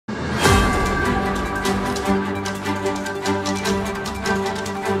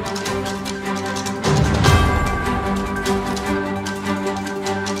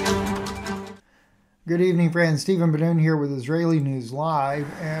Good evening, friends. Stephen Benoon here with Israeli News Live,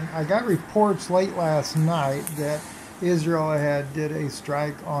 and I got reports late last night that Israel did a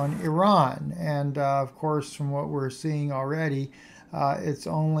strike on Iran, and of course, from what we're seeing already, it's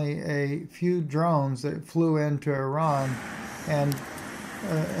only a few drones that flew into Iran, and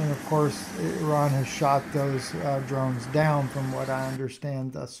of course, Iran has shot those drones down, from what I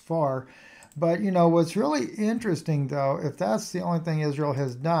understand thus far. But you know, what's really interesting though, if that's the only thing Israel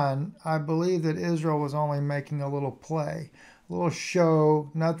has done, I believe that Israel was only making a little play, a little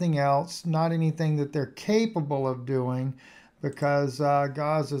show, nothing else, not anything that they're capable of doing, because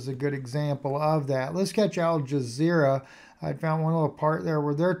Gaza is a good example of that. Let's catch Al Jazeera. I found one little part there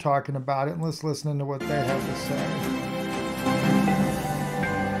where they're talking about it, and let's listen to what they have to say.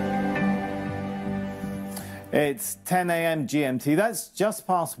 It's 10 a.m. GMT. That's just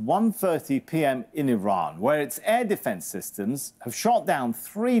past 1:30 p.m. in Iran, where its air defense systems have shot down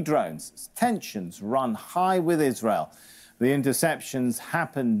 3 drones as tensions run high with Israel. The interceptions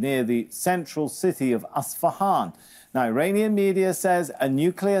happened near the central city of Isfahan. Now, Iranian media says a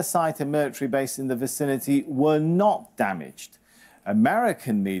nuclear site and military base in the vicinity were not damaged.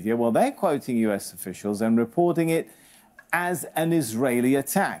 American media, well, they're quoting U.S. officials and reporting it as an Israeli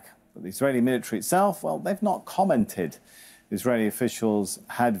attack. But the Israeli military itself, well, they've not commented. Israeli officials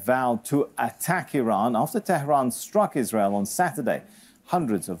had vowed to attack Iran after Tehran struck Israel on Saturday.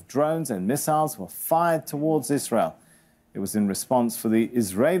 Hundreds of drones and missiles were fired towards Israel. It was in response for the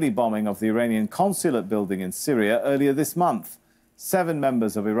Israeli bombing of the Iranian consulate building in Syria earlier this month. 7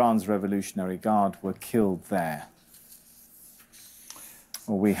 members of Iran's Revolutionary Guard were killed there.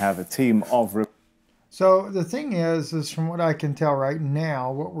 Well, we have a team of... So the thing is from what I can tell right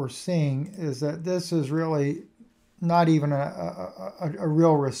now, what we're seeing is that this is really not even a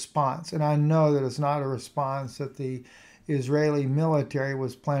real response. And I know that it's not a response that the Israeli military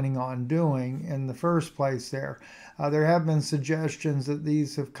was planning on doing in the first place there. There have been suggestions that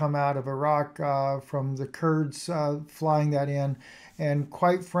these have come out of Iraq from the Kurds flying that in. And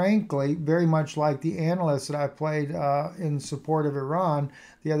quite frankly, very much like the analysts that I played in support of Iran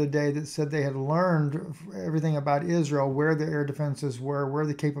the other day that said they had learned everything about Israel, where the air defenses were, where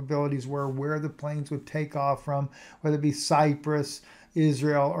the capabilities were, where the planes would take off from, whether it be Cyprus,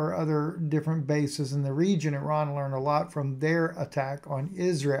 Israel, or other different bases in the region. Iran learned a lot from their attack on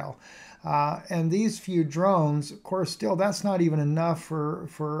Israel. And these few drones, of course, still, that's not even enough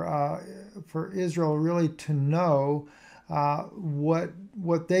for Israel really to know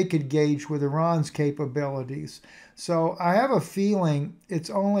what they could gauge with Iran's capabilities. So I have a feeling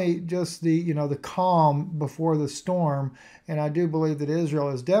it's only just the calm before the storm, and I do believe that Israel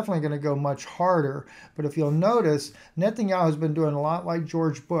is definitely going to go much harder. But if you'll notice, Netanyahu has been doing a lot like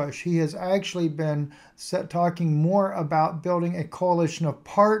George Bush. He has actually been talking more about building a coalition of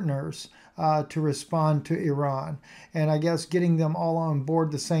partners to respond to Iran. And I guess getting them all on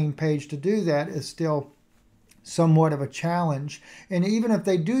board the same page to do that is still somewhat of a challenge. And even if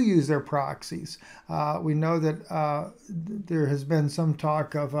they do use their proxies, we know that there has been some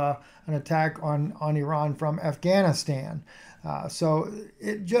talk of an attack on Iran from Afghanistan. So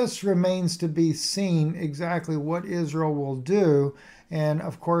it just remains to be seen exactly what Israel will do. And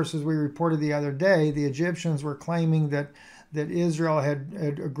of course, as we reported the other day, the Egyptians were claiming that Israel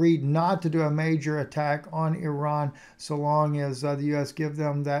had agreed not to do a major attack on Iran so long as the U.S. give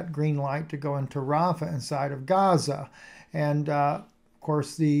them that green light to go into Rafah inside of Gaza. And of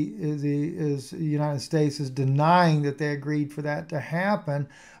course, the United States is denying that they agreed for that to happen.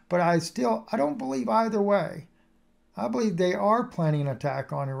 But I don't believe either way. I believe they are planning an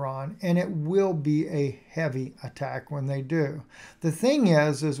attack on Iran, and it will be a heavy attack when they do. The thing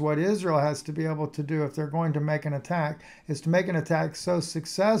is what Israel has to be able to do if they're going to make an attack is to make an attack so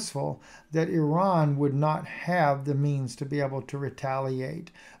successful that Iran would not have the means to be able to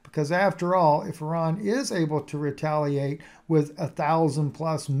retaliate. Because after all, if Iran is able to retaliate with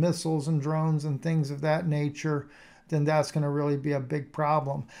 1,000+ missiles and drones and things of that nature, then that's going to really be a big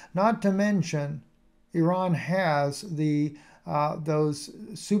problem. Not to mention, Iran has those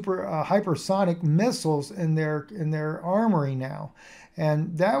super hypersonic missiles in their armory now,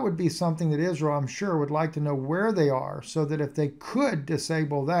 and that would be something that Israel, I'm sure, would like to know where they are, so that if they could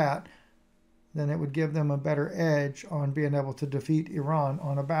disable that, then it would give them a better edge on being able to defeat Iran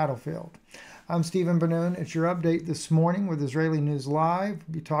on a battlefield. I'm Stephen Benoon. It's your update this morning with Israeli News Live.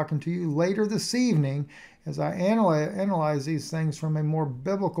 I'll be talking to you later this evening as I analyze these things from a more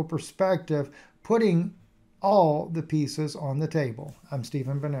biblical perspective, putting all the pieces on the table. I'm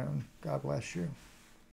Stephen Benoon. God bless you.